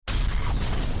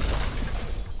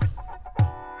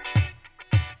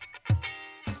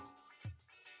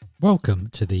Welcome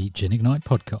to the Gin Ignite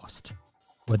podcast.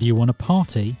 Whether you want to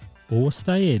party or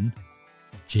stay in,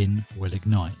 Gin will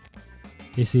ignite.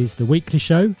 This is the weekly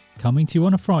show coming to you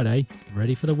on a Friday,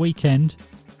 ready for the weekend,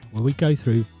 where we go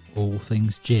through all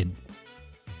things gin.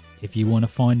 If you want to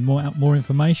find more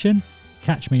information,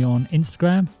 catch me on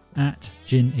Instagram at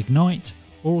Gin Ignite,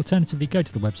 or alternatively go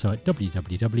to the website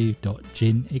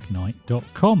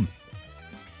www.ginignite.com.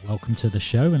 Welcome to the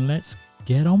show and let's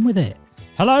get on with it.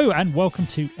 Hello and welcome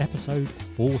to episode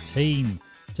 14.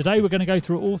 Today we're going to go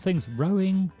through all things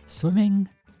rowing, swimming,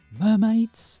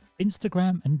 mermaids,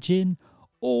 Instagram and gin,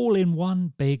 all in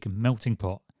one big melting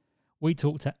pot. We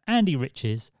talk to Andy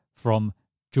Riches from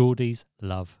Geordie's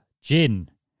Love Gin.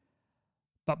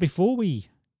 But before we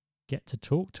get to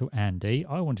talk to Andy,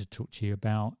 I want to talk to you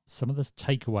about some of the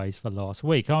takeaways for last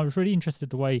week. I was really interested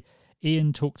the way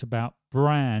Ian talked about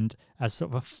brand as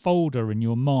sort of a folder in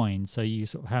your mind. So you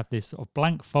sort of have this sort of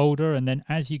blank folder, and then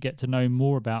as you get to know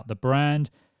more about the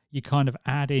brand, you kind of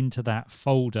add into that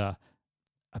folder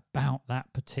about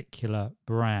that particular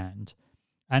brand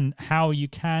and how you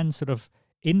can sort of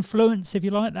influence, if you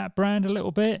like, that brand a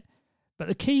little bit. But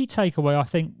the key takeaway, I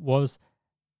think, was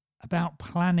about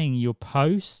planning your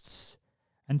posts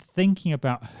and thinking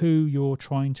about who you're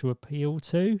trying to appeal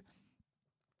to.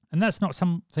 And that's not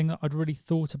something that I'd really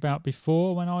thought about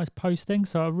before when I was posting.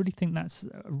 So I really think that's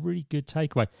a really good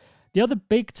takeaway. The other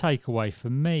big takeaway for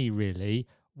me really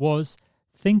was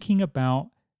thinking about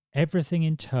everything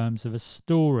in terms of a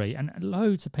story. And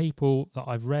loads of people that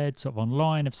I've read sort of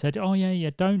online have said, oh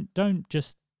yeah, don't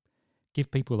just give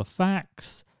people the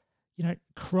facts,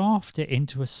 craft it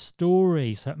into a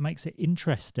story so it makes it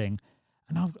interesting.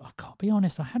 And I've got to be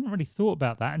honest, I hadn't really thought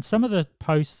about that. And some of the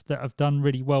posts that have done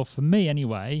really well for me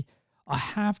anyway, I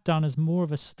have done as more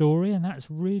of a story, and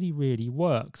that's really, really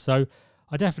worked. So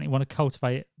I definitely want to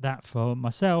cultivate that for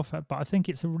myself, but I think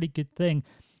it's a really good thing.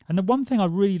 And the one thing I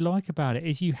really like about it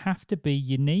is you have to be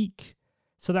unique.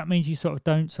 So that means you sort of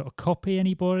don't sort of copy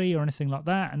anybody or anything like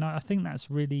that. And I think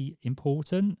that's really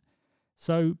important.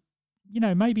 So,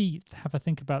 maybe have a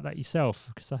think about that yourself,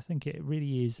 because I think it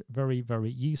really is very,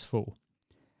 very useful.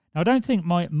 Now, I don't think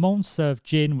my Monserve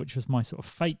gin, which was my sort of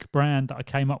fake brand that I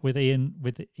came up with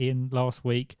Ian last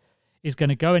week, is going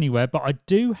to go anywhere. But I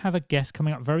do have a guest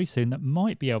coming up very soon that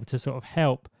might be able to sort of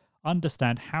help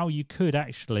understand how you could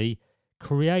actually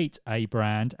create a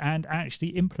brand and actually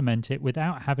implement it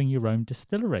without having your own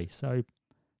distillery. So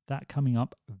that coming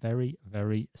up very,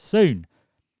 very soon.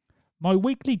 My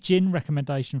weekly gin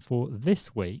recommendation for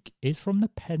this week is from the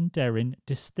Penderyn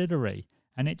Distillery,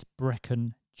 and it's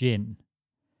Brecon Gin.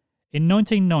 In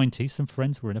 1990, some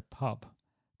friends were in a pub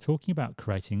talking about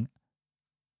creating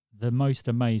the most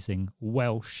amazing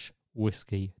Welsh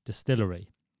whiskey distillery.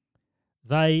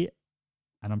 They,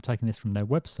 and I'm taking this from their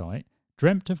website,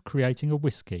 dreamt of creating a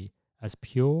whiskey as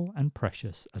pure and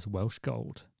precious as Welsh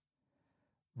gold,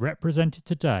 represented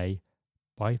today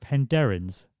by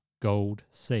Penderyn's Gold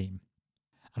Seam.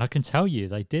 And I can tell you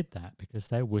they did that because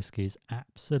their whiskey is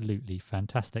absolutely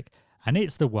fantastic. And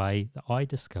it's the way that I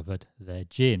discovered their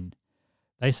gin.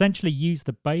 They essentially use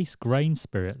the base grain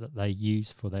spirit that they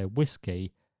use for their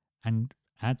whiskey and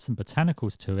add some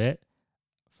botanicals to it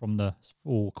from the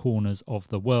four corners of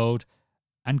the world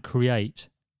and create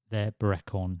their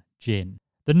Brecon gin.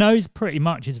 The nose pretty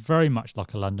much is very much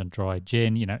like a London Dry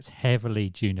gin. It's heavily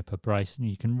juniper based and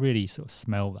you can really sort of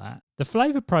smell that. The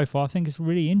flavour profile I think is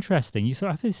really interesting. You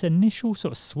sort of have this initial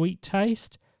sort of sweet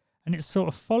taste and it's sort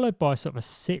of followed by sort of a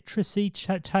citrusy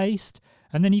taste.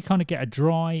 And then you kind of get a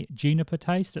dry juniper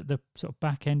taste at the sort of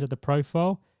back end of the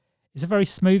profile. It's a very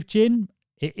smooth gin.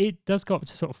 It does go up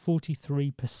to sort of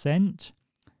 43%.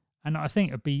 And I think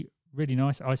it'd be really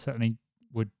nice. I certainly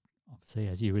would, obviously,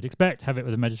 as you would expect, have it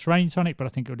with a Mediterranean tonic, but I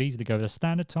think it would easily go with a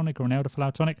standard tonic or an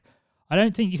elderflower tonic. I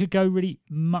don't think you could go really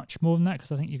much more than that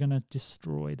because I think you're going to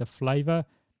destroy the flavour.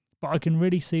 But I can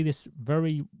really see this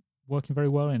working very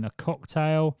well in a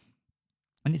cocktail.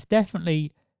 And it's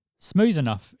definitely smooth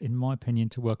enough, in my opinion,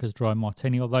 to work as dry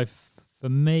martini, although for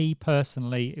me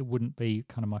personally, it wouldn't be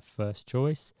kind of my first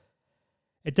choice.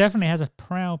 It definitely has a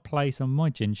proud place on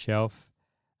my gin shelf.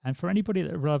 And for anybody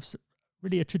that loves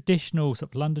really a traditional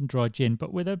sort of London Dry gin,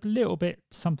 but with a little bit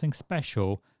something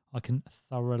special, I can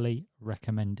thoroughly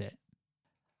recommend it.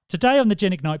 Today on the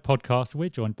Gin Ignite podcast, we're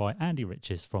joined by Andy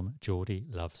Riches from Geordie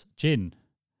Loves Gin.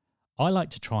 I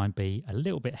like to try and be a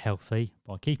little bit healthy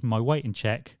by keeping my weight in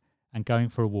check and going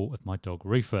for a walk with my dog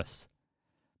Rufus.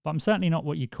 But I'm certainly not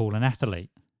what you'd call an athlete.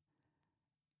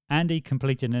 Andy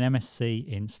completed an MSc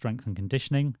in strength and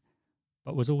conditioning,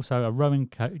 but was also a rowing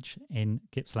coach in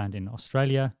Gippsland in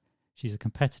Australia. She's a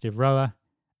competitive rower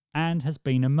and has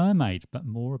been a mermaid, but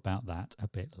more about that a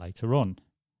bit later on.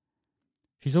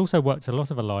 She's also worked a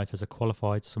lot of her life as a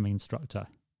qualified swimming instructor.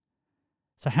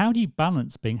 So how do you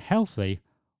balance being healthy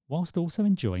whilst also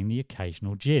enjoying the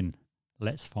occasional gin?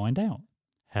 Let's find out.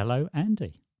 Hello,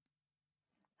 Andy.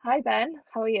 Hi Ben,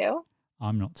 how are you?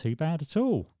 I'm not too bad at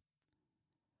all.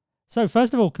 So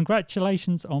first of all,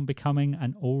 congratulations on becoming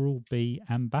an Oral-B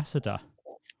ambassador.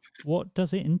 What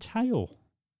does it entail?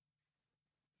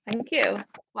 Thank you.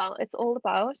 Well, it's all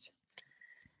about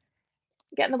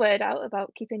getting the word out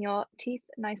about keeping your teeth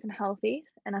nice and healthy.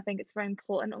 And I think it's very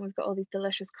important when we've got all these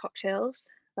delicious cocktails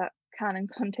that can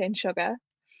and contain sugar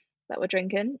that we're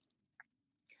drinking.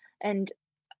 And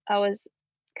I was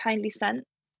kindly sent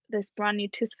this brand new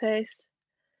toothpaste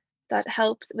that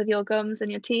helps with your gums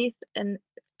and your teeth and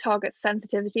targets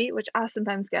sensitivity, which I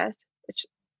sometimes get, which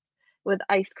with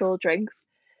ice cold drinks,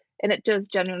 and it does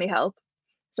genuinely help.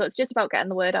 So it's just about getting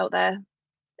the word out there.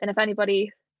 And if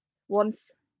anybody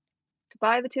wants to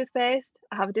buy the toothpaste,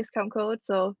 I have a discount code,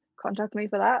 so contact me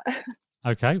for that.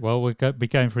 Okay, well, we'll be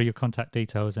going through your contact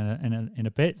details in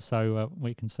a bit, so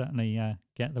we can certainly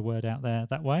get the word out there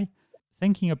that way.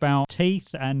 Thinking about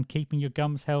teeth and keeping your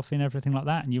gums healthy and everything like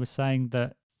that, and you were saying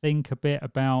that think a bit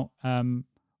about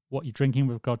what you're drinking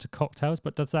with regard to cocktails,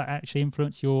 but does that actually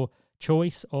influence your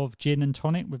choice of gin and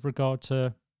tonic with regard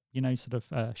to, sort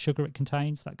of sugar it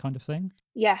contains, that kind of thing?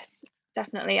 Yes,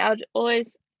 definitely. I would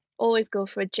always go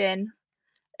for a gin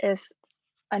if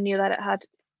I knew that it had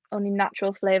only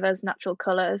natural flavors, natural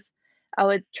colors. I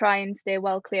would try and stay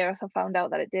well clear if I found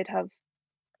out that it did have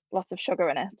lots of sugar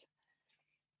in it.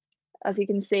 As you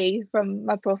can see from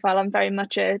my profile, I'm very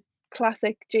much a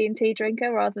classic G&T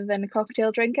drinker rather than a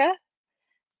cocktail drinker.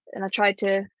 And I tried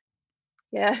to,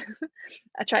 yeah,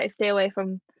 I try to stay away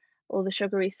from all the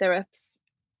sugary syrups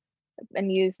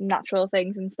and use natural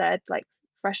things instead, like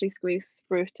freshly squeezed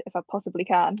fruit if I possibly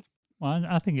can. Well,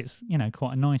 I think it's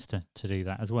quite nice to do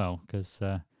that as well because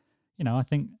I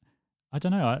think I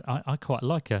don't know I quite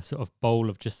like a sort of bowl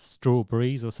of just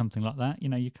strawberries or something like that.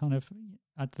 You kind of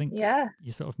I think Yeah,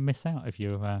 you sort of miss out if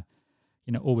you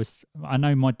always. I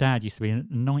know my dad used to be a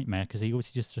nightmare because he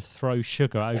always used to throw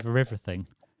sugar over everything.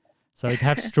 So he'd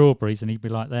have strawberries and he'd be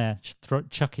like there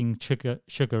chucking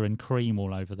sugar and cream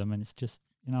all over them, and it's just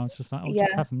it's just like, oh,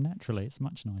 just yeah. have them naturally. It's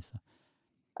much nicer.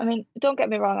 I mean, don't get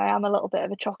me wrong, I am a little bit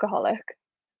of a chocoholic,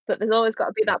 but there's always got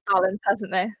to be that balance,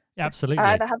 hasn't there? Yeah, I absolutely.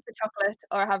 either have the chocolate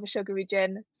or I have a sugary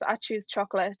gin, so I choose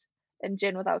chocolate and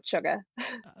gin without sugar.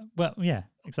 Well, yeah,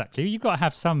 exactly. You've got to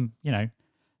have some,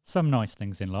 some nice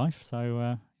things in life.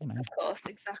 So, Of course,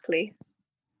 exactly.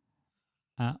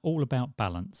 all about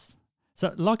balance.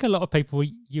 So, like a lot of people,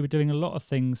 you were doing a lot of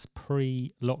things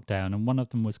pre-lockdown, and one of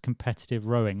them was competitive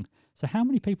rowing. So, how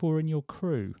many people were in your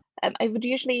crew? I would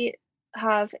usually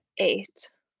have 8.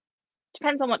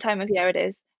 Depends on what time of year it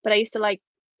is, but I used to like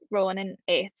rowing in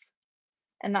 8s,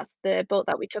 and that's the boat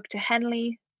that we took to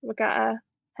Henley Regatta,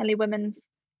 Henley Women's,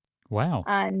 Wow.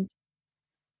 and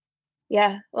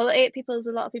yeah, well, 8 people is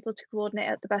a lot of people to coordinate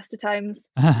at the best of times,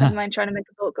 never mind trying to make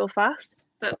a boat go fast,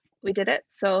 but we did it,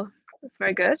 so that's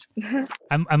very good.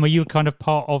 And were you kind of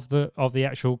part of the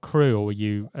actual crew, or were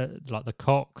you like the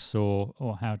cocks, or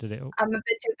how did it? I'm a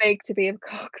bit too big to be a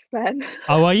coxswain.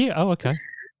 Oh, are you? Oh, okay.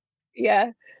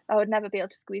 Yeah, I would never be able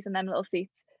to squeeze in them little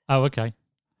seats. Oh, okay.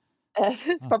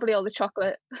 It's Oh. probably all the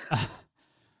chocolate.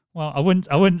 Well,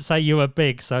 I wouldn't say you were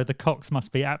big, so the cocks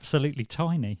must be absolutely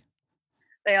tiny.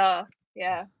 They are,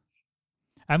 yeah.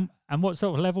 And what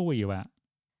sort of level were you at?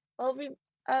 Well,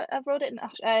 I've rode it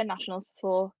in nationals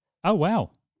before, Oh,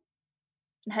 wow.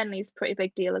 and Henley's a pretty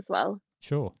big deal as well,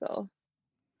 Sure. so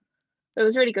it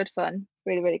was really good fun,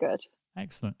 really, really good.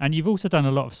 Excellent. And you've also done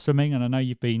a lot of swimming, and I know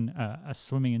you've been a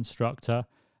swimming instructor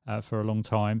for a long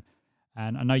time.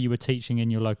 And I know you were teaching in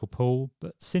your local pool,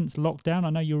 but since lockdown, I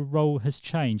know your role has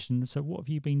changed. And so, what have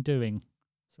you been doing,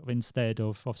 sort of instead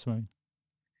of swimming?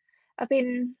 I've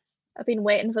been I've been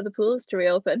waiting for the pools to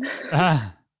reopen.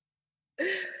 Ah,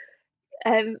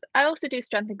 I also do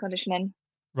strength and conditioning,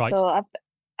 right. so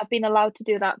I've been allowed to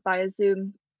do that via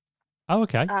Zoom, Oh,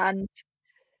 okay. and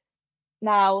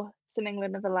now Swim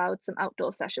England have allowed some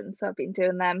outdoor sessions, so I've been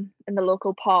doing them in the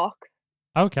local park.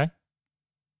 Okay.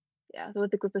 Yeah,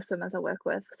 with the group of swimmers I work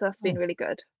with, so that's been Oh, really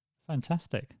good.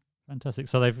 fantastic. Fantastic.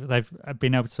 So they've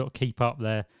been able to sort of keep up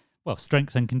their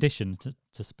strength and condition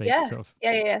to speak. Yeah, Sort of.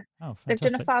 yeah, yeah, yeah. Oh, They've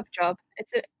done a fantastic. fab job.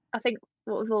 I think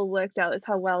what we've all worked out is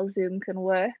how well Zoom can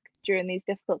work during these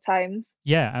difficult times.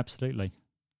 Yeah, absolutely.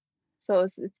 So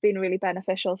it's been really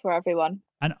beneficial for everyone.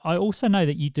 And I also know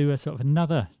that you do a sort of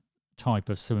another type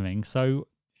of swimming. So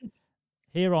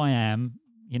here I am,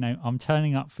 I'm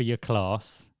turning up for your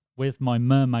class with my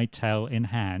mermaid tail in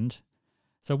hand.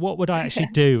 So what would I actually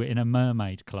do in a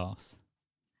mermaid class?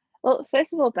 Well,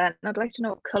 first of all, Ben, I'd like to know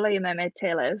what colour your mermaid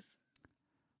tail is.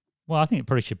 Well, I think it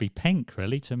probably should be pink,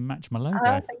 really, to match my I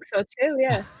logo. think so too,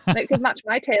 yeah. And it could match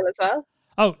my tail as well.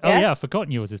 Oh, Yeah? yeah, I've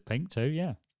forgotten yours is pink too,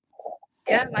 yeah.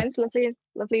 Yeah, mine's lovely,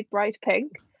 lovely bright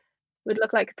pink. Would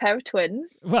look like a pair of twins.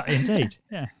 Well, indeed,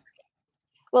 yeah.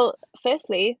 Well,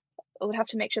 firstly, I would have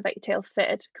to make sure that your tail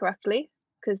fitted correctly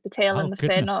because the tail Oh, and the fin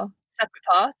goodness. are separate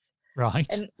parts. Right.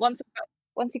 And once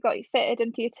you've got it fitted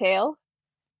into your tail,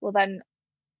 well then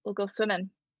we'll go swimming.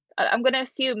 I'm going to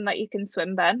assume that you can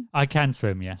swim, Ben, I can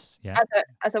swim, yes, yeah.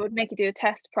 as I would make you do a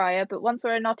test prior. But once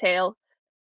we're in our tail,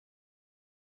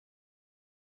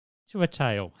 To a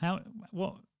tail.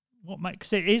 What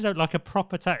makes it is like a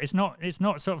proper tail. It's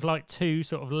not sort of like two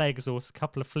sort of legs or a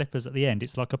couple of flippers at the end.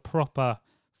 It's like a proper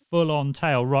full on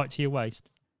tail right to your waist.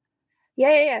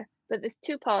 yeah. But there's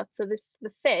two parts. So there's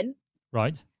the fin,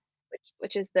 Right.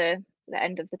 which is the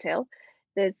end of the tail.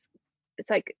 There's it's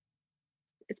like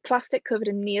it's plastic covered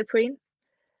in neoprene,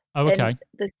 Oh, and okay.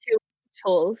 there's two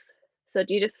holes. So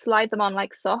do you just slide them on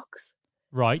like socks,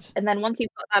 Right. and then once you've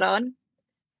got that on,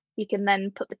 you can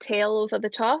then put the tail over the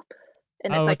top,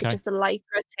 and it's Oh, like okay. just a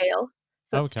lycra tail,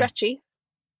 so Oh, it's okay. stretchy,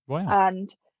 Wow.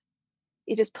 and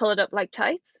you just pull it up like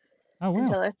tights Oh, wow.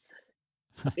 until it's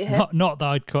up your hip. Not that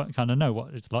I'd kind of know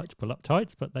what it's like to pull up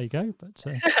tights, but there you go. But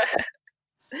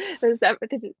There's that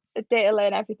because it's data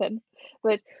and everything,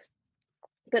 but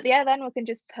yeah, then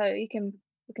we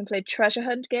can play treasure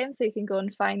hunt game, so you can go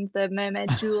and find the mermaid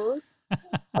jewels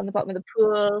on the bottom of the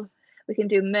pool. We can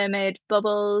do mermaid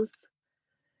bubbles.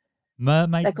 They're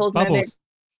mermaid called mermaid. bubbles.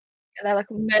 They're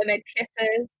like mermaid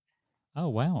kisses. Oh,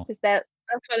 wow. Because that's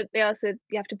what they are. So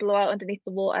you have to blow out underneath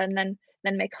the water and then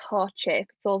make heart shape.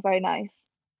 It's all very nice.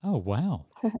 Oh, wow.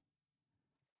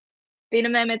 Being a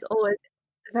mermaid's always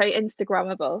very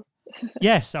Instagrammable.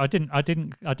 Yes, I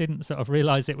didn't sort of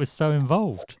realize it was so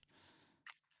involved.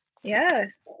 Yeah,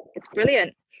 it's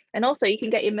brilliant. And also you can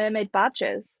get your mermaid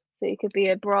badges. So you could be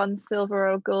a bronze, silver,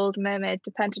 or gold mermaid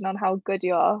depending on how good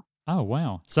you are. Oh,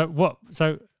 wow. So what?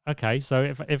 So okay. So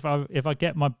if I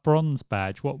get my bronze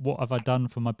badge, what have I done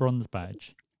for my bronze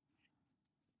badge?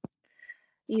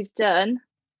 You've done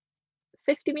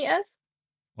 50 meters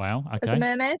Wow. as a Okay.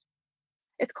 mermaid.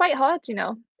 It's quite hard, you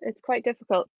know. It's quite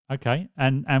difficult. Okay.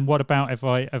 And what about if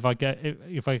I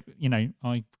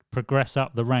I progress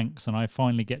up the ranks and I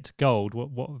finally get to gold?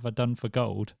 What have I done for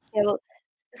gold? Yeah, well,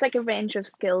 it's like a range of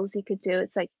skills you could do.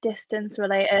 It's like distance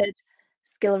related,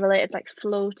 skill related, like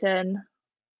floating.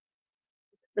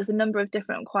 There's a number of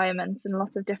different requirements and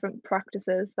lots of different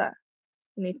practices that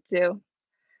you need to do.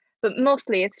 But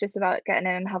mostly it's just about getting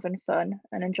in and having fun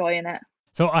and enjoying it.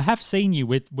 So I have seen you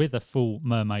with a full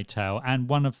mermaid tail and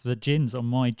one of the gins on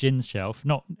my gin shelf.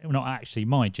 Not actually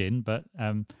my gin, but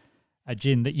a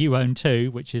gin that you own too,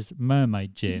 which is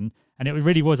mermaid gin. And it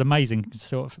really was amazing to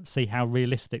sort of see how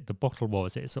realistic the bottle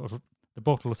was. The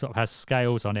bottle sort of has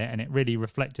scales on it, and it really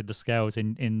reflected the scales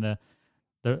in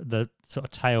the sort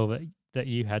of tail that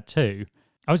you had too.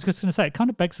 I was just going to say, it kind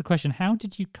of begs the question: how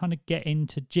did you kind of get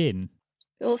into gin?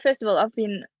 Well, first of all, I've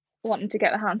been wanting to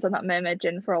get my hands on that mermaid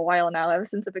gin for a while now, ever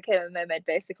since I became a mermaid,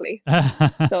 basically.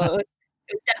 So it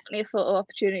was definitely a photo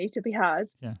opportunity to be had.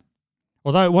 Yeah.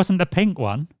 Although it wasn't the pink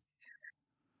one.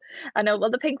 I know, well,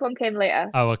 the pink one came later.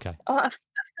 Oh, okay. Oh, I've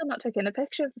still not taken a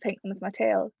picture of the pink one with my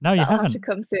tail. No, you That'll have to haven't.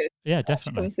 come soon. Yeah, That'll have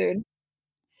to come definitely.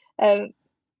 soon. Um,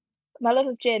 my love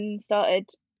of gin started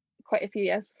quite a few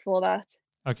years before that,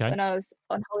 Okay. when I was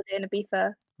on holiday in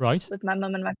Ibiza Right. with my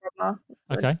mum and my grandma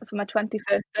Okay. for my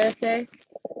 21st birthday.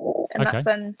 And that's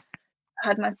Okay. when I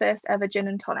had my first ever gin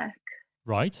and tonic.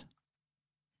 Right.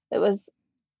 It was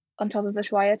on top of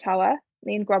Ushuaia Tower.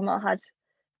 Me and grandma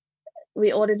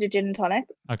we ordered a gin and tonic.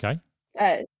 Okay.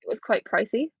 It was quite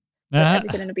pricey, but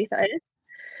everything in Ibiza is.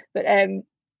 But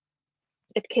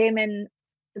it came in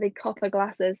the big copper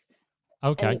glasses,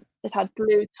 Okay. and it had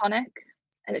blue tonic,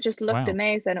 and it just looked Wow.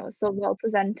 amazing. It was so well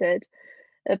presented.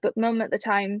 But mum at the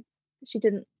time, she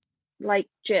didn't like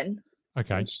gin,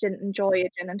 Okay. and she didn't enjoy a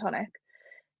gin and tonic,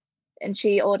 and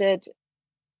she ordered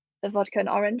a vodka and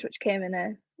orange, which came in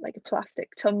a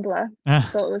plastic tumbler.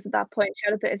 So it was at that point she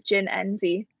had a bit of gin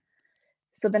envy.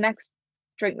 So the next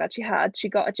drink that she had, she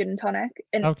got a gin and tonic,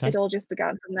 and Okay. it all just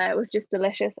began from there. It was just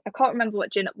delicious. I can't remember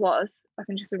what gin it was. I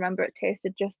can just remember it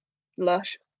tasted just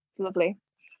lush. It's lovely.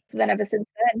 So then ever since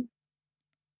then,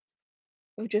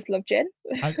 I've just loved gin.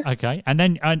 Okay. And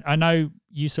then I know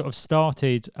you sort of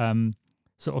started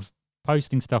sort of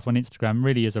posting stuff on Instagram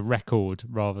really as a record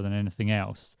rather than anything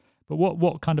else. But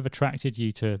what kind of attracted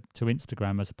you to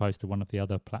Instagram as opposed to one of the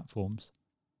other platforms?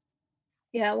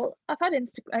 Yeah, well, I've had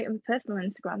a personal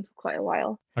Instagram for quite a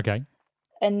while, Okay.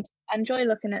 and I enjoy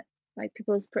looking at like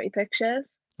people's pretty pictures.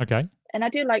 Okay. And I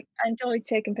enjoy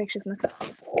taking pictures myself,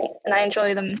 and I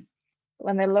enjoy them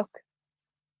when they look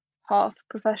half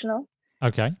professional.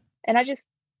 Okay. And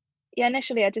yeah,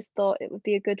 initially I just thought it would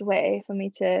be a good way for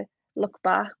me to look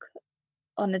back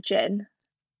on a gin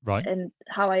Right. and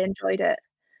how I enjoyed it,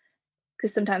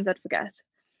 because sometimes I'd forget.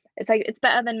 It's like it's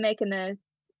better than making a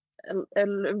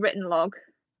written log,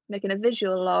 making a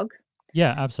visual log.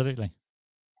 Yeah, absolutely.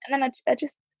 And then I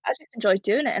just enjoyed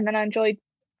doing it, and then I enjoyed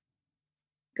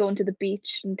going to the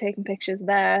beach and taking pictures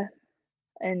there,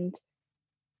 and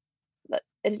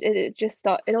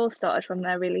it all started from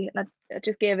there really, and I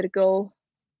just gave it a go.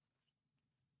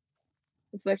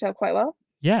 It's worked out quite well.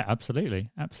 Yeah, absolutely.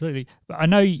 Absolutely. But I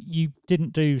know you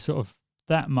didn't do sort of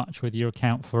that much with your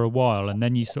account for a while, and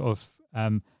then you sort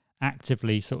of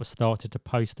actively sort of started to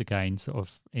post again, sort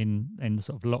of in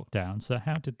sort of lockdown. So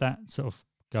how did that sort of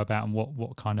go about, and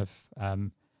what kind of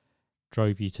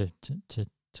drove you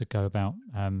to go about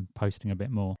posting a bit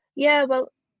more? Yeah,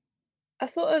 well, I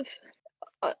sort of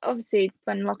obviously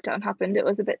when lockdown happened, it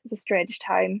was a bit of a strange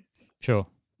time, Sure.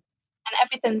 and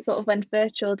everything sort of went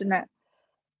virtual, didn't it?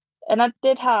 And I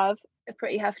did have a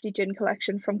pretty hefty gin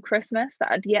collection from Christmas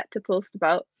that I'd yet to post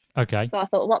about. Okay. So I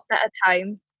thought, what better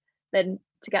time than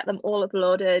to get them all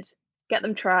uploaded, get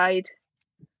them tried,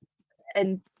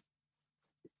 and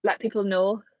let people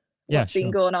know Yeah. what's been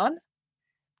Sure. going on.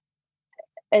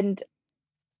 And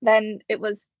then it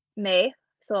was May,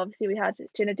 so obviously we had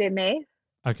Gin a Day May,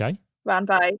 Okay. ran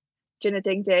by Gin a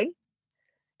Ding Ding,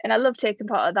 and I loved taking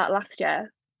part of that last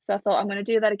year. So I thought I'm going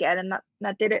to do that again, and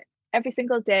I did it every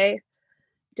single day.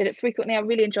 Did it frequently. I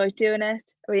really enjoyed doing it.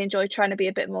 I really enjoyed trying to be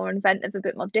a bit more inventive, a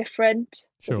bit more different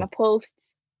with my Sure.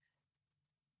 posts.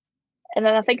 And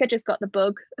then I think I just got the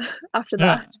bug after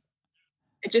Yeah. that.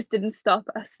 It just didn't stop.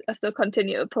 I still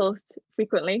continue to post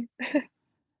frequently.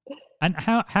 And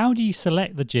how do you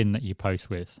select the gin that you post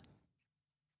with?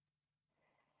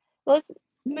 Well,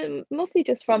 it's mostly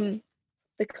just from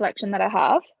the collection that I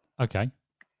have. Okay.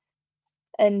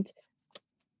 And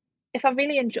if I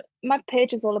really enjoy, my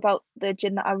page is all about the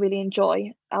gin that I really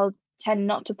enjoy. I'll tend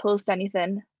not to post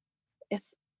anything if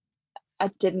I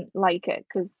didn't like it,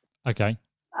 because Okay.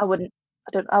 I wouldn't,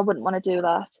 I wouldn't want to do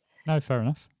that. No, fair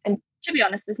enough. And to be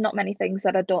honest, there's not many things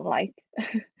that I don't like,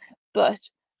 but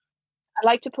I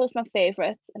like to post my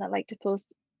favorites, and I like to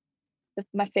post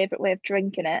my favorite way of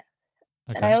drinking it.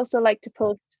 And I Okay. also like to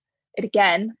post it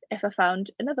again if I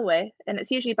found another way, and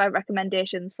it's usually by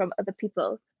recommendations from other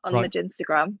people on the Right.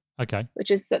 Ginstagram, Okay.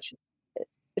 which is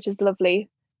which is lovely.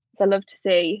 So I love to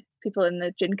see people in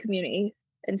the gin community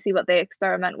and see what they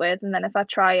experiment with, and then if I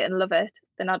try it and love it,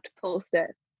 then I'd post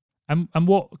it. And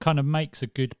what kind of makes a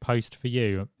good post for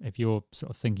you? If you're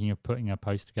sort of thinking of putting a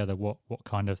post together, what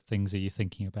kind of things are you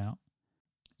thinking about?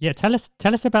 Yeah, tell us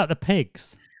about the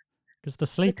pigs, because the The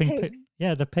sleeping pig. pigs,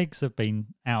 Yeah, the pigs have been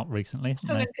out recently, haven't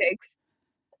swimming they? pigs.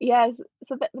 Yes,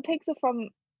 so the pigs are from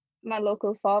my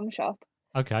local farm shop,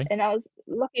 Okay. and I was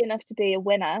lucky enough to be a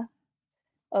winner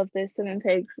of the swimming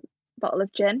pigs bottle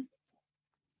of gin.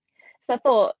 So I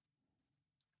thought,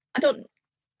 I don't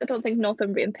I don't think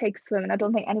Northumbrian pigs swim, and I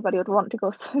don't think anybody would want to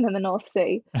go swimming in the North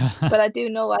Sea. But I do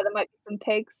know why there might be some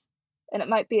pigs, and it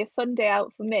might be a fun day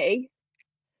out for me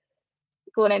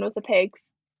going in with the pigs.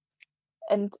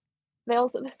 And they're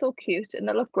so cute and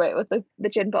they look great with the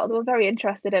gin bottle. They were very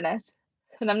interested in it,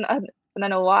 and and I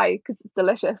know why, because it's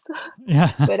delicious.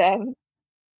 Yeah. But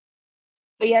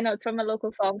but yeah, no, it's from a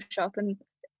local farm shop, and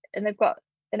they've got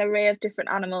an array of different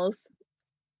animals.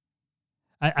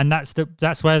 And that's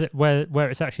where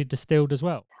it's actually distilled as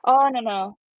well. Oh, no,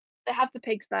 no. They have the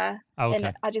pigs there, Oh, and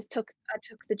okay. I took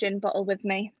the gin bottle with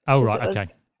me Oh, because right. it Okay.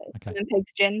 was Okay. Swimming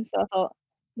Pigs gin, so I thought,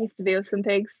 "Needs to be with some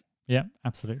pigs." Yeah,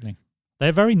 absolutely.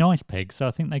 They're very nice pigs, so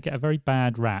I think they get a very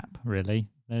bad rap. Really,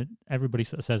 everybody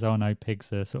sort of says, "Oh no,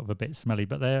 pigs are sort of a bit smelly,"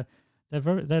 but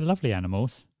they're lovely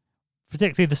animals,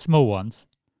 particularly the small ones.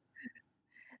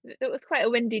 It was quite a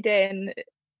windy day and,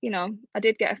 I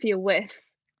did get a few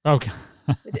whiffs. Okay.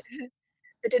 They di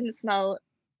they didn't smell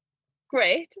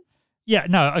great. Yeah,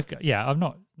 no, yeah, I'm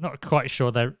not quite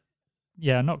sure they're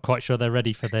yeah, not quite sure they're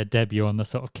ready for their debut on the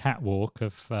sort of catwalk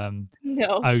of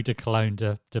No. eau de cologne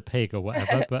to pig or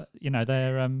whatever. But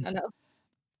they're I know.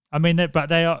 I mean, but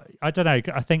they are. I don't know.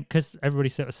 I think because everybody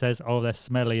sort of says, "Oh, they're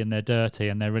smelly and they're dirty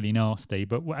and they're really nasty,"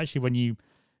 but actually, when you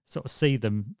sort of see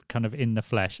them kind of in the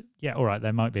flesh, yeah, all right,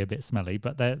 they might be a bit smelly,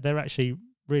 but they're actually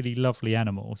really lovely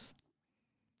animals.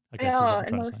 I They guess is what are, I'm and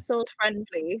trying they to were say. so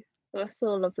friendly. They were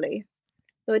so lovely.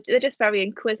 They're just very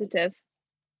inquisitive,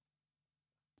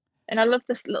 And I love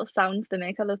this little sounds they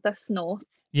make. I love their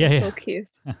snorts. Yeah, They're yeah. so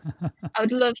cute. I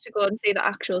would love to go and see the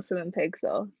actual swimming pigs,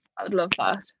 though. I would love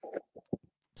that.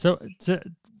 So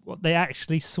what, they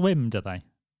actually swim, do they?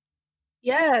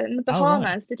 Yeah, in the Oh, right.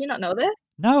 Bahamas. Did you not know this?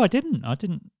 No, I didn't. I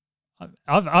didn't.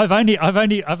 I've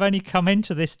only come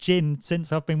into this gin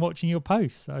since I've been watching your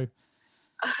posts. So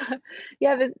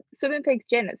Yeah, the swimming pigs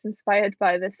gin, it's inspired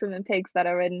by the swimming pigs that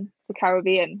are in the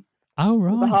Caribbean, oh, the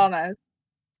right. Bahamas.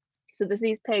 So there's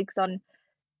these pigs on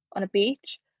a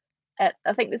beach. I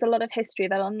think there's a lot of history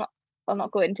that I'll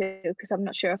not go into because I'm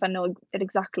not sure if I know it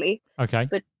exactly. Okay.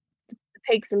 But the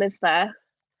pigs live there,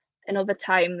 and over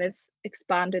time they've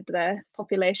expanded their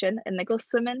population, and they go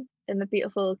swimming in the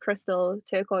beautiful crystal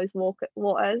turquoise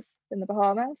waters in the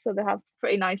Bahamas. So they have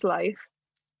pretty nice life.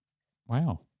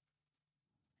 Wow.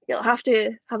 You'll have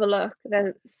to have a look.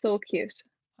 They're so cute.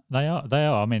 They are. They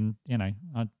are. I mean,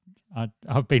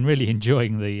 I've been really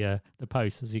enjoying the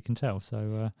posts, as you can tell.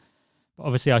 So, but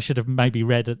obviously, I should have maybe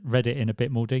read it in a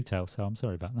bit more detail. So I'm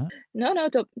sorry about that. No,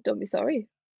 don't be sorry.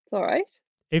 It's all right.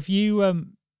 If you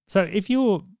so if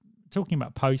you're talking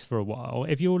about posts for a while,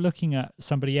 if you're looking at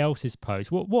somebody else's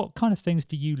post, what kind of things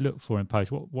do you look for in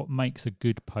posts? What makes a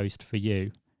good post for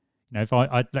you? You know, if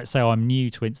I let's say I'm new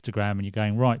to Instagram and you're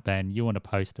going, right, Ben, you want to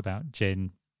post about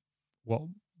gin, what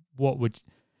would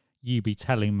you be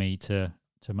telling me to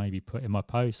maybe put in my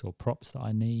post, or props that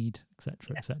I need,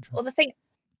 etc., etc.? Well, the thing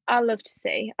I love to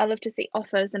see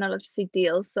offers and I love to see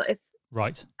deals. So if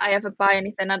Right. I ever buy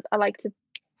anything, I like to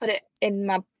put it in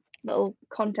my little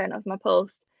content of my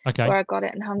post Okay. where I got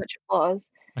it and how much it was.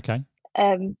 Okay.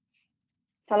 Um,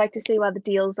 so I like to see where the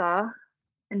deals are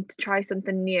and to try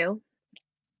something new.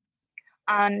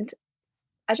 And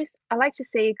I like to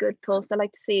see a good post. I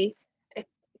like to see a,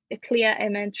 a clear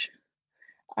image,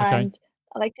 Okay. and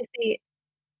I like to see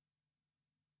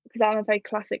because I'm a very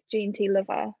classic G&T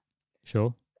lover.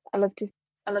 Sure. I love to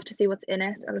I love to see what's in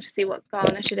it. I love to see what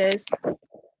garnish it is.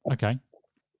 Okay. I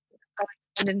like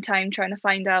spending time trying to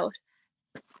find out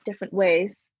different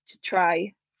ways to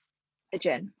try a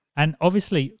gin. And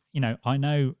obviously, I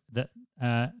know that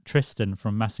Tristan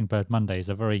from Massingbird Monday is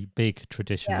a very big Yeah.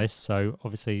 traditionalist. So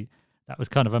obviously, that was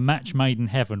kind of a match made in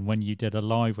heaven when you did a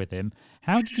live with him.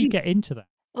 How did you get into that?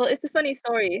 Well, it's a funny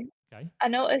story. Okay. I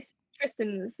noticed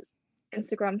Tristan's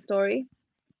Instagram story,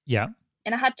 Yeah.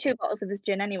 and I had 2 bottles of his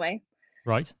gin anyway,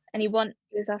 Right. and he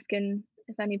was asking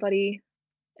if any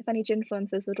gin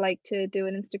influencers would like to do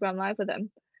an Instagram live with him.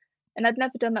 And I'd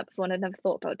never done that before, and I'd never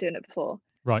thought about doing it before.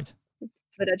 Right.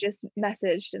 But I just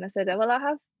messaged and I said, "Well, I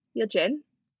have your gin,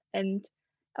 and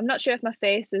I'm not sure if my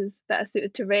face is better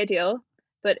suited to radio,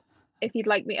 but if you'd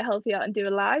like me to help you out and do a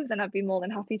live, then I'd be more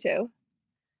than happy to."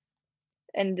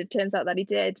 And it turns out that he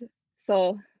did.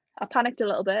 So I panicked a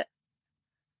little bit,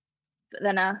 but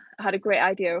then I had a great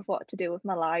idea of what to do with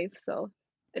my live, so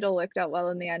it all worked out well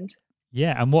in the end.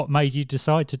 Yeah. And what made you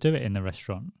decide to do it in the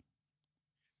restaurant?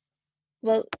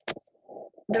 Well,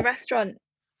 the restaurant,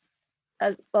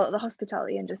 well, the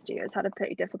hospitality industry has had a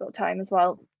pretty difficult time as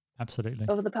well Absolutely.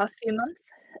 over the past few months,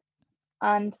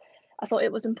 and I thought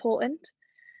it was important,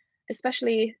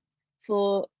 especially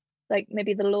for like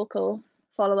maybe the local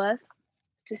followers,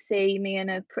 to see me in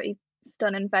a pretty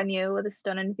stunning venue with a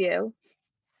stunning view,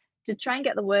 to try and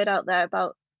get the word out there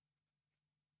about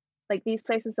like these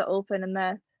places are open and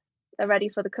they're ready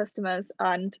for the customers,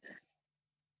 and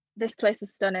this place is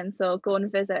stunning, so go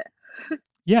and visit.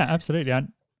 Yeah, absolutely.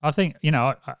 And I think,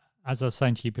 as I was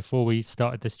saying to you before we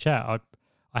started this chat,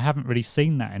 I haven't really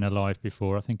seen that in a live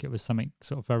before. I think it was something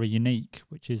sort of very unique,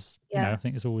 which is, I Yeah.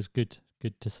 think it's always good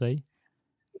to see.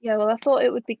 Yeah, well, I thought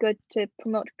it would be good to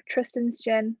promote Tristan's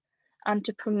Gin and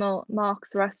to promote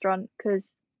Mark's restaurant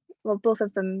because, well, both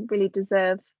of them really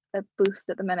deserve a boost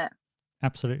at the minute.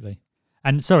 Absolutely.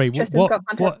 And sorry, Tristan's got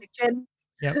fantastic gin.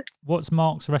 yeah, what's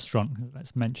Mark's restaurant?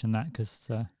 Let's mention that because,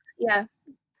 Yeah,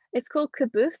 it's called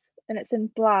Caboose and it's in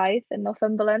Blythe in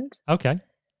Northumberland, okay.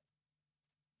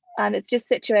 and it's just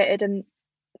situated in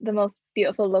the most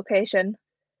beautiful location.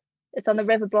 It's on the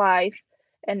River Blythe,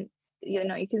 and you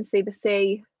can see the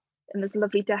sea, and there's a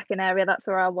lovely decking area. That's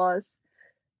where I was.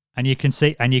 And you can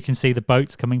see the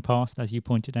boats coming past, as you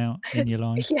pointed out in your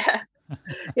live. Yeah,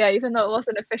 yeah. Even though it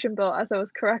wasn't a fishing boat, as I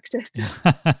was corrected.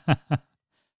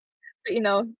 But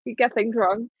you get things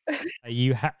wrong.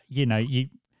 You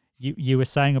you were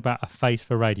saying about a face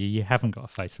for radio. You haven't got a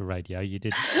face for radio. You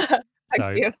did.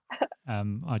 Thank you.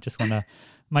 I just want to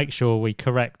make sure we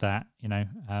correct that,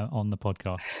 on the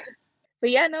podcast. But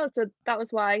yeah, no, so that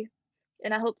was why.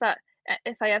 And I hope that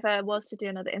if I ever was to do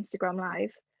another Instagram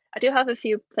live, I do have a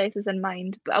few places in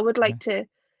mind, but I would like to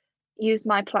use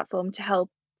my platform to help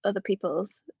other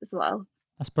people's as well.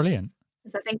 That's brilliant.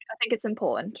 because I think it's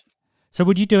important. So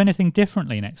would you do anything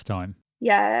differently next time?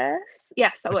 Yes,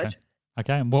 I Okay. would.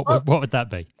 Okay, and what Well, what would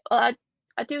that be? I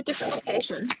do a different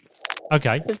location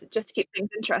Okay, just to keep things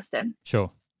interesting. sure.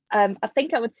 I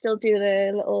think I would still do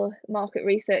the little market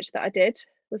research that I did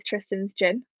with Tristan's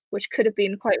gin, which could have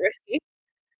been quite risky,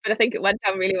 but I think it went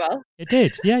down really well. It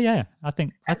did. Yeah, yeah. I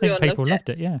think Everyone people loved it. loved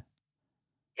it, yeah.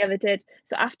 Yeah, they did.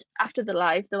 So after the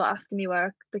live, they were asking me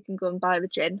where they can go and buy the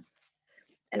gin,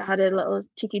 and I had a little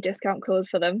cheeky discount code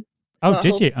for them. Oh, So I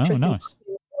did hope you? Oh, Tristan nice. got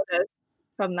any orders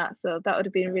from that. So that would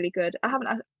have been really good. I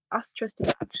haven't asked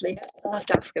Tristan actually. I'll have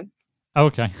to ask him. Oh,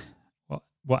 okay.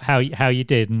 How you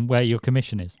did and where your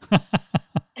commission is?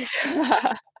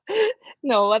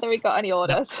 No, whether he got any No,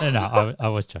 orders. no, I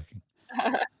was joking.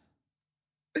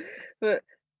 But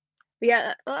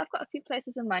yeah, well, I've got a few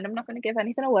places in mind. I'm not going to give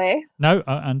anything away, No,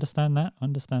 I understand that.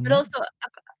 Understand but that. also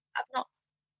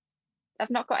I've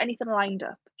not got anything lined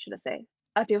up, should I say.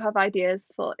 I do have ideas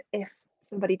for if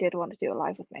somebody did want to do a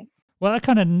live with me. Well, that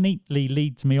kind of neatly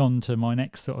leads me on to my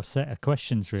next sort of set of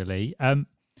questions, really.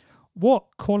 What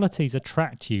qualities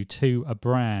attract you to a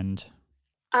brand?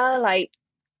 Like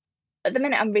at the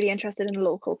minute, I'm really interested in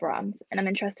local brands, and I'm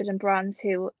interested in brands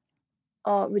who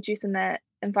are reducing their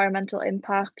environmental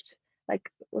impact,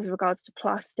 like with regards to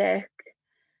plastic,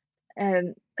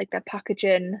 like their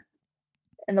packaging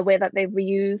and the way that they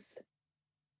reuse,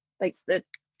 like the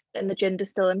gin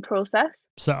distilling process.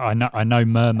 So I know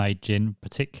Mermaid Gin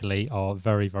particularly are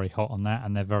very, very hot on that,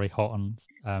 and they're very hot on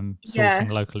Yeah,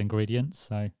 sourcing local ingredients.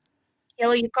 So, yeah.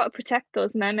 Well, you've got to protect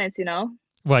those mermaids, you know.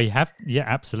 well, you have, yeah,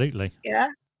 absolutely. Yeah,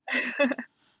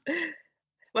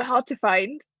 we're hard to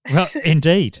find. Well,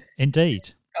 indeed,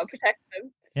 indeed, Got to protect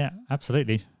them. yeah,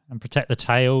 absolutely, and protect the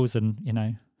tails, and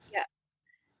Yeah,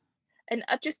 and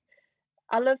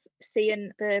I love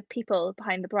seeing the people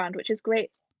behind the brand, which is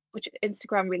great, which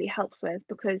Instagram really helps with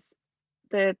because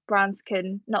the brands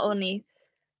can not only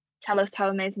tell us how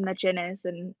amazing their gin is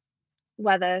and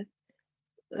whether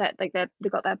that like they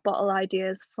got their bottle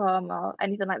ideas from or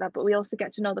anything like that, but we also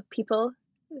get to know the people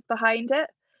behind it.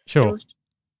 And sure,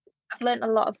 I've learned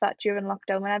a lot of that during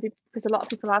lockdown because a lot of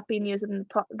people have been using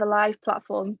the live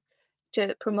platform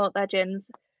to promote their gins,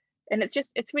 and it's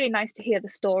really nice to hear the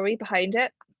story behind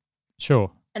it sure,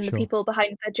 and the sure. people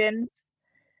behind their gins.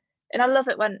 And I love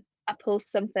it when I post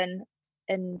something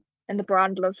and the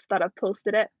brand loves that I've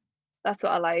posted it. That's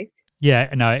what I like. Yeah,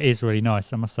 no, it is really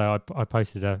nice. I must say, I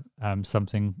posted a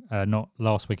something not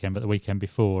last weekend, but the weekend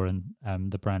before, and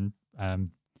the brand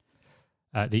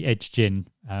the Edge Gin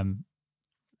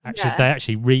actually Yeah, they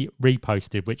actually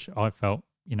reposted, which I felt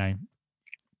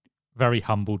very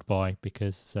humbled by,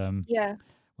 because yeah,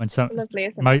 when it's lovely,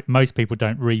 isn't it? most people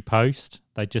don't repost,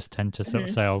 they just tend to sort of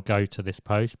Hmm. say, "I'll go to this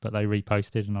post," but they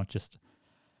reposted, and I just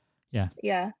yeah,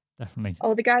 Yeah. definitely.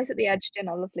 Oh, the guys at the Edge Gin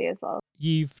are lovely as well.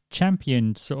 You've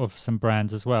championed sort of some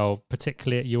brands as well,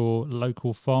 particularly at your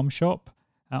local farm shop.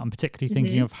 I'm particularly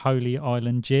thinking Hmm. of Holy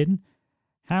Island Gin.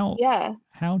 How Yeah.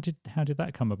 how did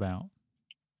that come about?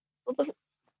 Well,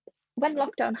 when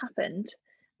lockdown happened,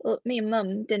 well, me and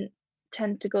Mum didn't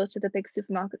tend to go to the big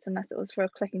supermarkets unless it was for a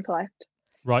click and collect,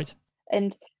 Right.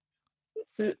 and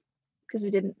so because we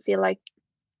didn't feel like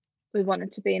we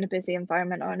wanted to be in a busy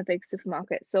environment or in a big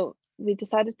supermarket, so we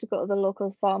decided to go to the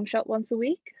local farm shop once a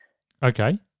week.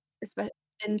 Okay.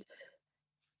 And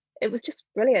it was just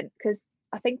brilliant because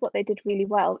I think what they did really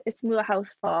well. It's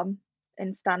Moorhouse Farm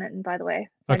in Stanton, by the way,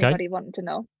 if Okay. anybody wanted to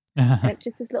know. And it's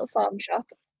just this little farm shop.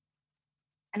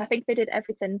 And I think they did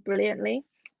everything brilliantly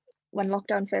when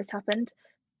lockdown first happened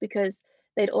because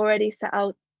they'd already set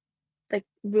out like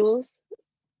rules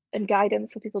and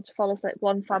guidance for people to follow, so like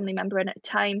one family member in at a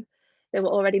time. They were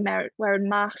already wearing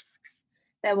masks.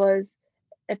 There was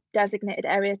a designated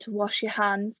area to wash your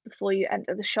hands before you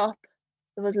enter the shop.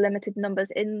 There was limited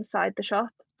numbers inside the shop.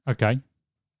 Okay.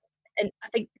 And I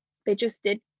think they just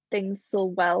did things so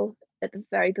well at the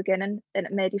very beginning, and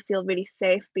it made you feel really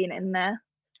safe being in there.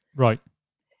 Right.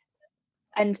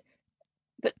 And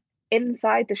but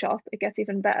inside the shop, it gets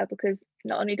even better because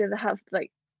not only do they have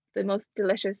like the most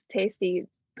delicious, tasty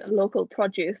local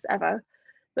produce ever,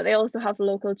 but they also have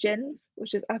local gins,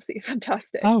 which is absolutely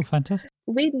fantastic. Oh, fantastic.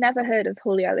 We'd never heard of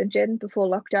Holy Island Gin before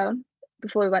lockdown,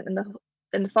 before we went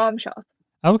in the farm shop.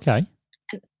 Okay.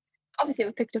 And obviously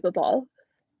we picked up a bottle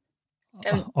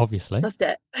and Obviously. loved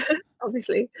it,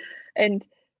 obviously. And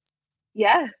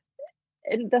yeah,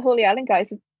 and the Holy Island guys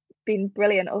have been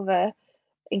brilliant over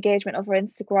engagement over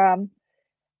Instagram.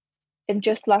 And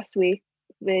just last week,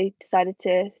 we decided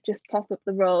to just pop up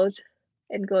the road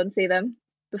and go and see them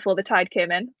before the tide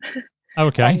came in.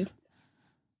 Okay. And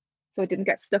so I didn't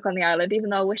get stuck on the island, even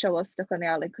though I wish I was stuck on the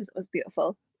island because it was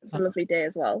beautiful. It was a Oh, lovely day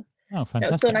as well. oh, And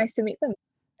it was so fantastic. nice to meet them. And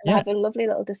they Yeah. have a lovely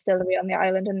little distillery on the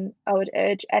island, and I would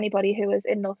urge anybody who is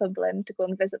in Northumberland to go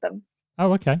and visit them.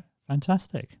 Oh, okay.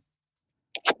 Fantastic.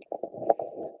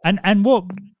 And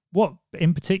what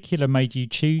in particular made you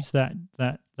choose that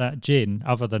gin,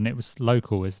 other than it was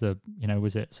local? Is the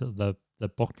was it sort of the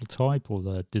bottle type or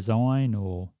the design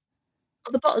or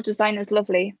Well, the bottle design is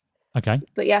lovely, okay?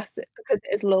 but yes, because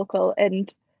it is local,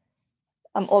 and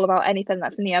I'm all about anything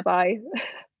that's nearby.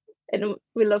 And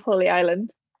we love Holy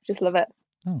Island. Just love it.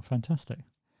 Oh, fantastic.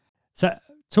 So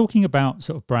talking about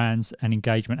sort of brands and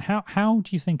engagement, how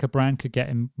do you think a brand could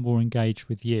get more engaged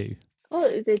with you?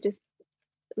 Oh, they just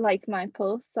like my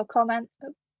posts or comment.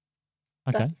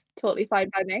 Okay. That's totally fine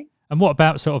by me. And what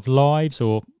about sort of lives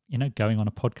or going on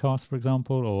a podcast, for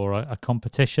example, or a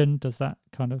competition? Does that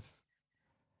kind of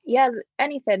Yeah,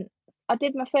 anything. I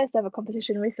did my first ever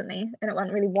competition recently, and it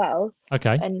went really well.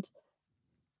 okay? And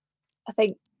I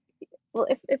think, well,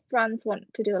 if brands want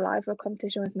to do a live or a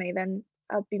competition with me, then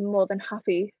I'll be more than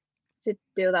happy to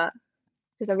do that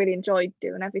because I really enjoyed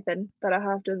doing everything that I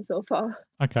have done so far.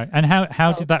 Okay. And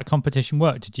how So did that competition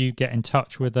work? Did you get in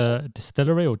touch with a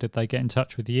distillery or did they get in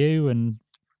touch with you? And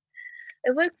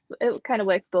it worked. It kind of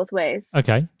worked both ways.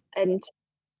 okay.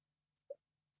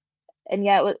 And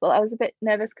yeah, well, I was a bit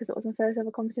nervous because it was my first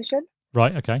ever competition,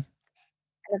 Right. Okay. and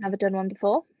I've never done one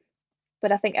before.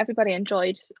 But I think everybody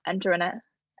enjoyed entering it,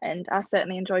 and I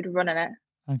certainly enjoyed running it.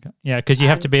 Okay. Yeah, because you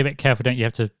have to And be a bit careful, don't you? You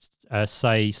have to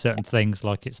say certain things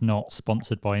like it's not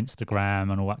sponsored by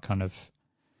Instagram and all that kind of.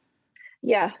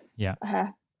 yeah, Yeah. uh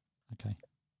Okay.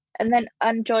 and then I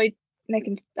enjoyed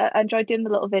doing the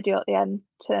little video at the end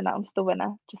to announce the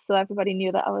winner, just so everybody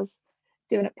knew that I was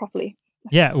doing it properly.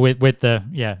 Yeah, with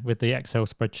the Excel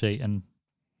spreadsheet and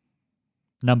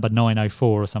number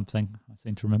 904 or something. I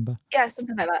seem to remember. Yeah,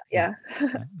 something like that. Yeah. Yeah.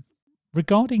 Yeah.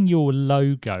 Regarding your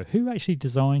logo, who actually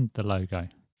designed the logo?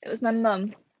 It was my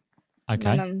mum. My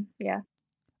Okay. mum, yeah.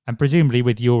 And presumably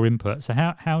with your input. So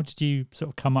how did you sort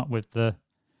of come up with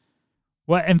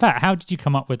well, in fact, how did you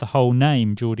come up with the whole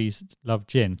name, Geordie's Love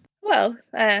Gin? Well,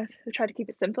 we tried to keep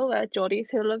it simple. Geordies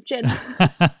who love gin.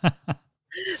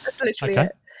 That's literally Okay.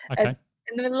 it. And Okay.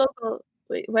 in the logo,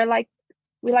 we like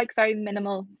very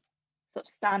minimal sort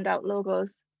of standout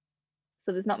logos,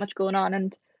 so there's not much going on,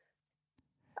 and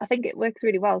I think it works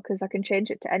really well because I can change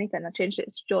it to anything. I changed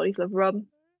it to Geordie's Love Rum,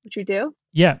 which we do,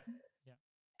 Yeah.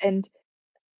 and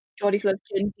Geordie's Love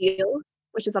Gin Deals,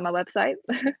 which is on my website.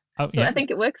 Oh, So I yeah.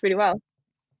 think it works really well.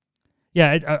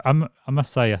 Yeah, I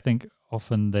must say, I think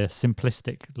often the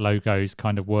simplistic logos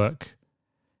kind of work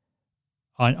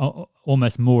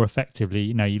almost more effectively.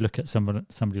 You look at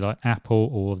somebody like Apple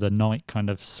or the Nike kind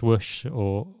of swoosh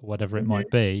or whatever it Mhm. might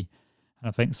be, and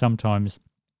I think sometimes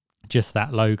just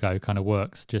that logo kind of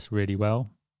works just really well.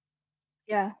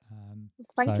 Yeah,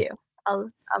 thank So you.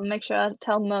 I'll make sure I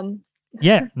tell mum.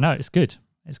 yeah, no, it's good.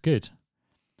 It's good.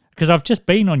 Because I've just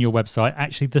been on your website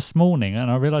actually this morning and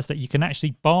I realized that you can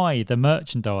actually buy the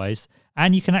merchandise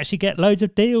and you can actually get loads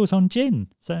of deals on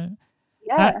gin. So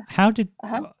how Yeah. how did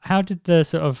Uh-huh. how did the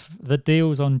sort of the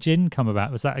deals on gin come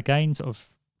about? Was that again sort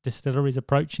of distilleries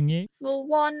approaching you? Well,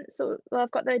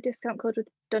 I've got the discount code with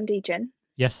Dundee Gin.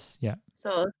 Yes, yeah.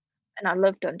 So, and I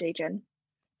love Dundee Gin,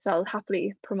 so I'll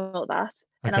happily promote that.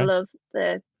 And I Okay. love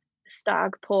the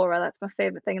Stag Pourer. That's my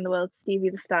favorite thing in the world, Stevie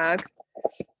the Stag.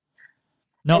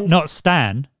 Not And not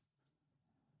Stan.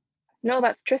 no,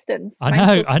 that's Tristan's. I Mine's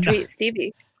know, called I know.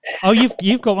 Stevie. Oh,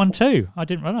 you've got one too. I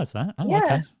didn't realize that. Oh, Yeah,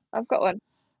 okay. I've got one.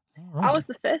 All I right. was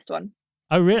the first one.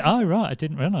 Oh, really? Oh, right. I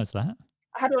didn't realize that.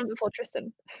 I had one before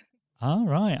Tristan. All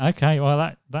right. Okay. Well,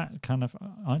 that kind of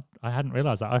I hadn't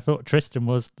realised that. I thought Tristan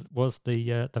was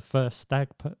the first stag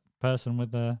person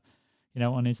with the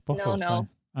on his No, bottle. So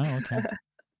no. okay.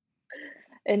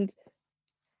 And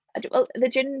well, the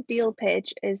gin deal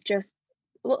page is just,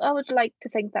 well, I would like to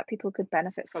think that people could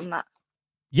benefit from that.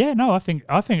 Yeah. No, I think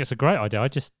it's a great idea.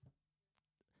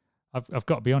 I've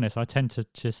got to be honest. I tend to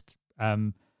just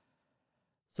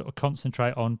sort of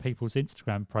concentrate on people's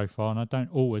Instagram profile, and I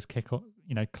don't always click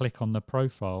on the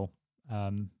profile.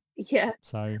 Yeah.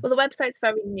 So Well, the website's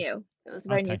very new. It was a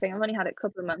very new okay. thing. I've only had it a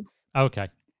couple of months. Okay.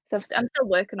 So I'm still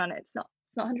working on it. It's not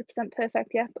 100%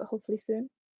 perfect yet, but hopefully soon.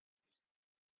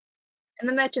 And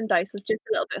the merchandise was just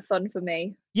a little bit of fun for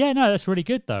me. Yeah. No, that's really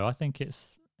good though. I think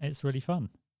it's really fun.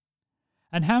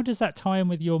 And how does that tie in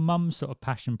with your mum's sort of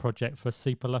passion project for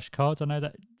Super Lush cards? I know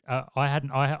that I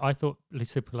hadn't. I thought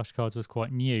Super Lush cards was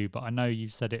quite new, but I know you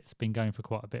said it's been going for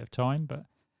quite a bit of time. But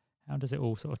how does it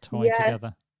all sort of tie Yeah.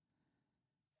 together?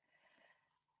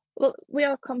 Well, we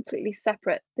are completely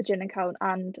separate, the gin account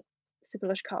and Super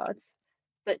Lush cards,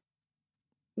 but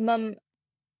Mum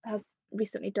has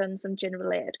recently done some gin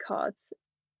related cards,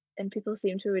 and people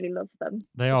seem to really love them,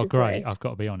 They which are is great, great. I've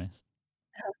got to be honest.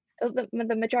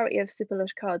 The majority of Super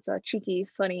Lush cards are cheeky,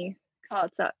 funny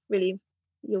cards that really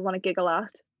you'll want to giggle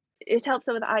at. It helps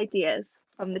out with ideas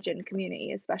from the gin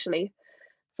community, especially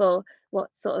for what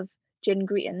sort of gin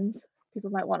greetings people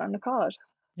might want on a card.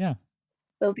 Yeah.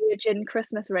 There'll be a gin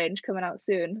Christmas range coming out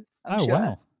soon, I'm Oh, sure.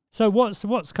 wow. So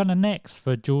what's kind of next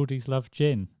for Geordie's Love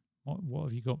Gin? What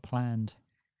have you got planned?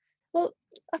 Well,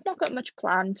 I've not got much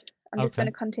planned. I'm just going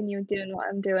Okay. to continue doing what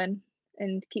I'm doing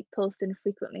and keep posting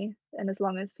frequently. And as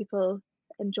long as people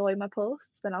enjoy my posts,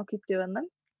 then I'll keep doing them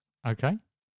Okay.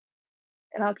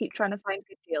 and I'll keep trying to find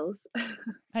good deals.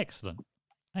 Excellent.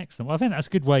 Excellent. Well, I think that's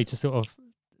a good way to sort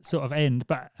of end.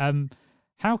 But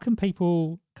how can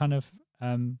people kind of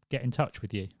get in touch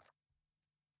with you?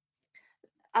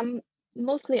 I'm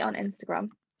mostly on Instagram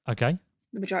Okay.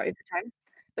 the majority of the time,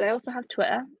 but I also have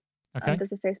Twitter and Okay.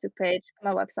 there's a Facebook page,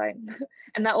 my website,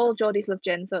 and they're all Geordie's Love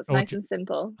Gin, so it's Or nice and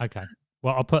simple. okay.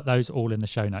 Well, I'll put those all in the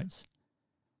show notes.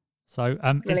 So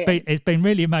Brilliant. it's been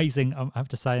really amazing, I have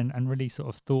to say, and really sort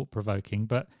of thought provoking.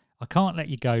 But I can't let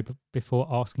you go before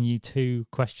asking you two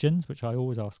questions, which I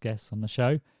always ask guests on the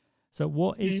show. So,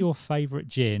 what is Mm. your favourite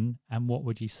gin, and what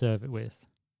would you serve it with?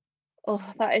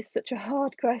 Oh, that is such a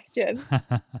hard question.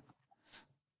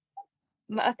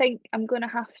 I think I'm gonna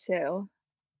have to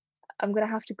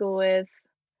go with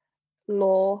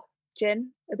Law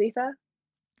Gin, Ibiza,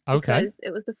 Okay, because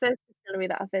it was the first distillery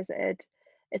that I visited.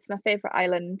 It's my favorite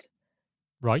island,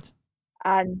 right.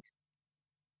 and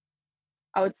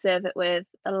I would serve it with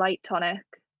a light tonic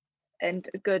and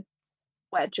a good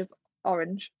wedge of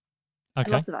orange and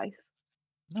Okay, lots of ice,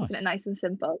 keeping it nice. nice and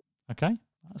simple. Okay,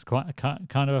 that's quite a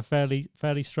kind of a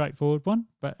fairly straightforward one,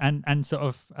 but and sort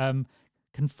of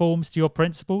conforms to your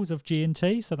principles of G and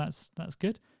T. So that's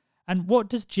good. And what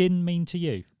does gin mean to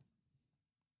you?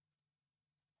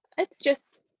 It's just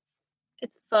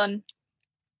it's fun.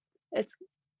 It's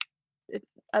it,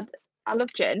 I, I love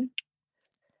gin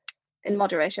in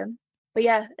moderation, but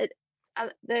yeah,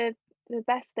 the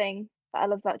best thing that I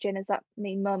love about gin is that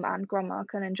me, mum, and grandma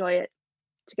can enjoy it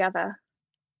together,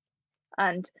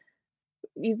 and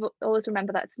you've always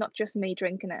remember that it's not just me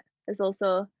drinking it. There's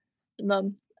also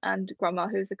mum and grandma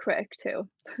who's a critic too.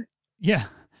 Yeah.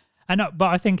 And but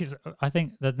I think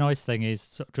the nice thing is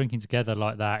sort of drinking together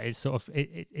like that. It's sort of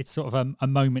it's sort of a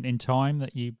moment in time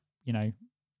that you know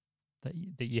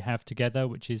that you have together,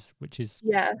 which is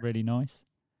Yeah, really nice.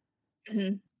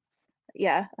 mhm,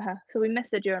 yeah. So we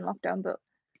missed her during lockdown, but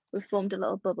we've formed a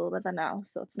little bubble with her now,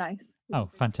 so it's nice. We Oh, can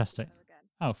drink gin fantastic! together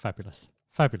again. Oh, fabulous,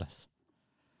 fabulous.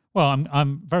 Well,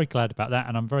 I'm very glad about that,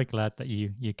 and I'm very glad that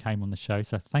you came on the show.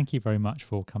 So thank you very much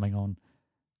for coming on.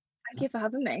 Thank you for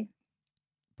having me.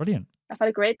 Brilliant, I've had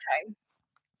a great time.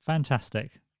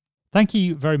 fantastic. Thank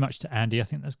you very much to Andy. I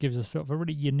think this gives us sort of a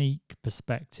really unique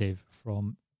perspective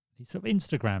from the sort of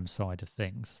Instagram side of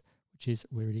things, which is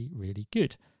really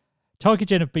good. Tiger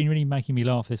Gin have been really making me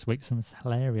laugh this week. Some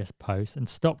hilarious posts, and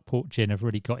Stockport Gin have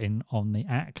really got in on the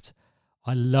act.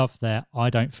 I love their I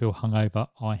don't feel hungover,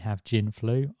 I have gin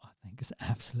flu. I think it's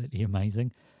absolutely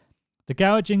amazing. The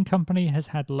Gower Gin Company has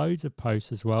had loads of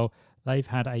posts as well. They've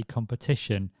had a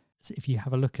competition. So if you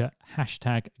have a look at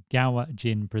hashtag Gower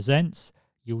Gin Presents,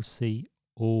 you'll see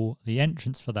all the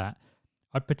entrants for that.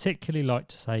 I'd particularly like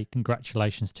to say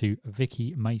congratulations to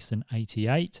Vicky Mason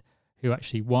 88, who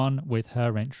actually won with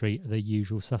her entry, The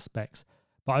Usual Suspects.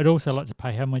 But I'd also like to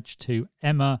pay homage to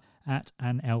Emma at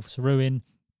An Elf's Ruin,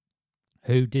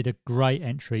 who did a great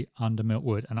entry under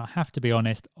Milkwood. And I have to be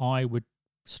honest, I would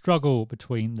struggle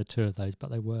between the two of those,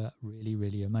 but they were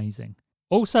really amazing.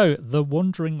 Also, The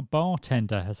Wandering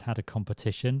Bartender has had a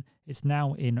competition. It's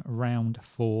now in round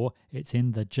 4. It's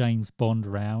in the James Bond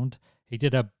round. He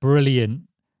did a brilliant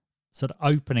sort of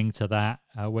opening to that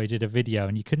where he did a video,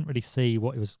 and you couldn't really see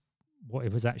what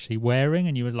it was actually wearing,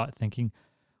 and you were like thinking,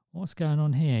 what's going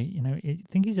on here? You know, I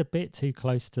think he's a bit too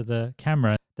close to the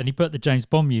camera. Then he put the James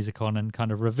Bond music on and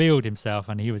kind of revealed himself,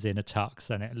 and he was in a tux,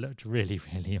 and it looked really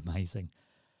amazing.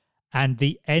 And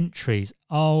the entries,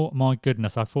 oh my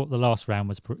goodness! I thought the last round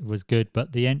was good,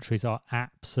 but the entries are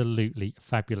absolutely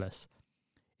fabulous.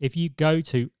 If you go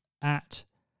to at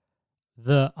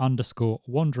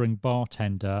 @the_wandering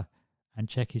bartender and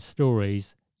check his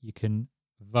stories, you can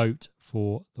vote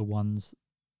for the ones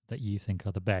that you think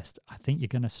are the best. I think you're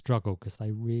going to struggle because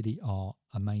they really are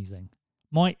amazing.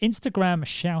 My Instagram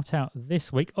shout out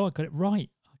this week, oh, I got it right.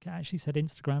 I actually said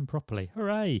Instagram properly.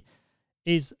 Hooray!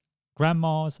 Is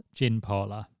Grandma's Gin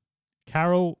Parlour.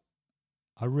 Carol,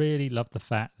 I really love the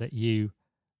fact that you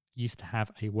used to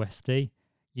have a Westie,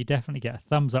 you definitely get a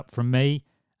thumbs up from me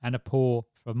and a paw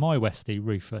from my Westie,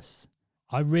 Rufus.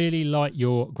 I really like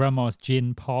your Grandma's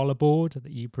Gin parlour board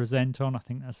that you present on. I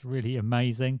think that's really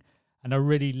amazing. And I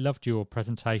really loved your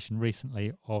presentation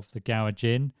recently of the Gower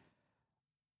Gin.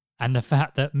 And the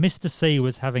fact that Mr. C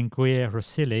was having Guia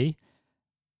Rosilli,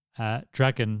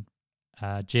 Dragon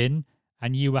Gin,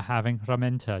 and you were having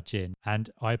Ramenta Gin. And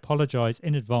I apologise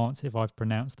in advance if I've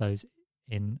pronounced those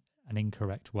in an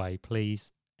incorrect way.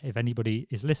 Please, if anybody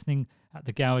is listening at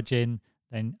the Gower Gin,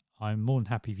 then I'm more than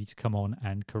happy for you to come on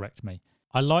and correct me.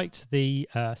 I liked the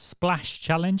splash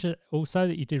challenge also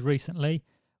that you did recently.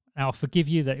 Now, I'll forgive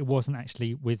you that it wasn't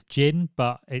actually with gin,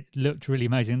 but it looked really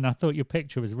amazing. And I thought your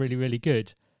picture was really, really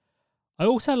good. I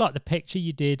also like the picture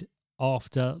you did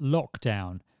after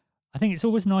lockdown. I think it's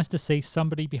always nice to see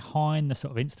somebody behind the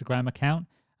sort of Instagram account.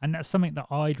 And that's something that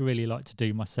I'd really like to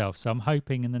do myself. So I'm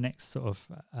hoping in the next sort of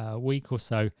week or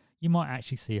so, you might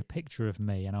actually see a picture of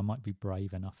me and I might be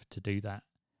brave enough to do that.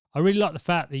 I really like the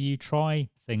fact that you try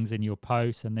things in your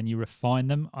posts and then you refine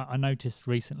them. I noticed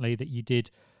recently that you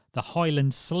did the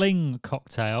Highland Sling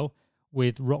cocktail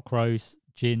with Rock Rose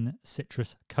Gin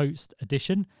Citrus Coast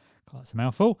Edition. God, that's a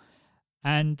mouthful.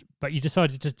 But you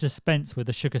decided to dispense with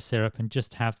the sugar syrup and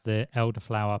just have the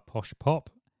elderflower posh pop.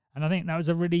 And I think that was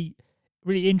a really,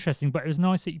 really interesting, but it was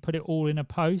nice that you put it all in a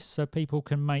post so people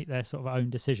can make their sort of own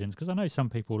decisions. Because I know some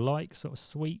people like sort of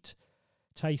sweet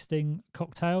tasting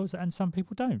cocktails and some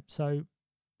people don't. So,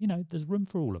 there's room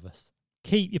for all of us.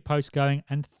 Keep your posts going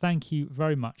and thank you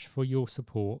very much for your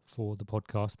support for the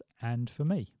podcast and for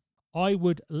me. I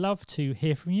would love to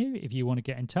hear from you. If you want to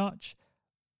get in touch,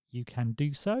 you can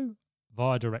do so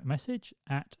via direct message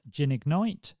at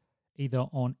GinIgnite, either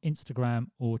on Instagram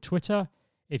or Twitter.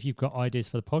 If you've got ideas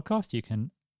for the podcast, you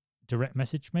can direct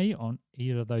message me on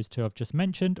either of those two I've just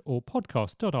mentioned or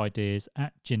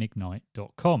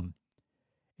podcast.ideas@ginignite.com.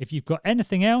 If you've got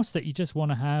anything else that you just want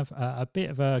to have a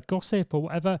bit of a gossip or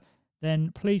whatever,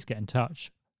 then please get in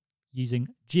touch using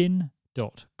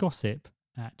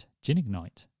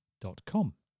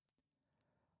gin.gossip@ginignite.com.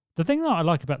 The thing that I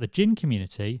like about the gin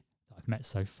community that I've met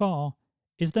so far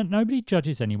is that nobody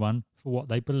judges anyone for what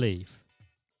they believe,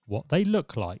 what they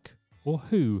look like, or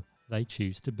who they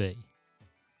choose to be.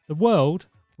 The world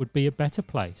would be a better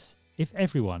place if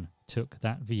everyone took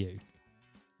that view.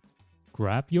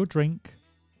 Grab your drink,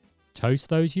 toast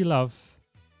those you love,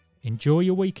 enjoy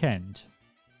your weekend,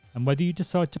 and whether you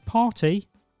decide to party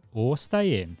or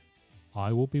stay in,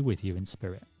 I will be with you in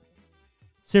spirit.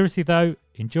 Seriously though,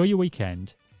 enjoy your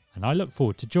weekend, and I look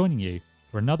forward to joining you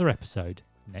for another episode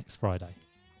next Friday.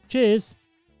 Cheers!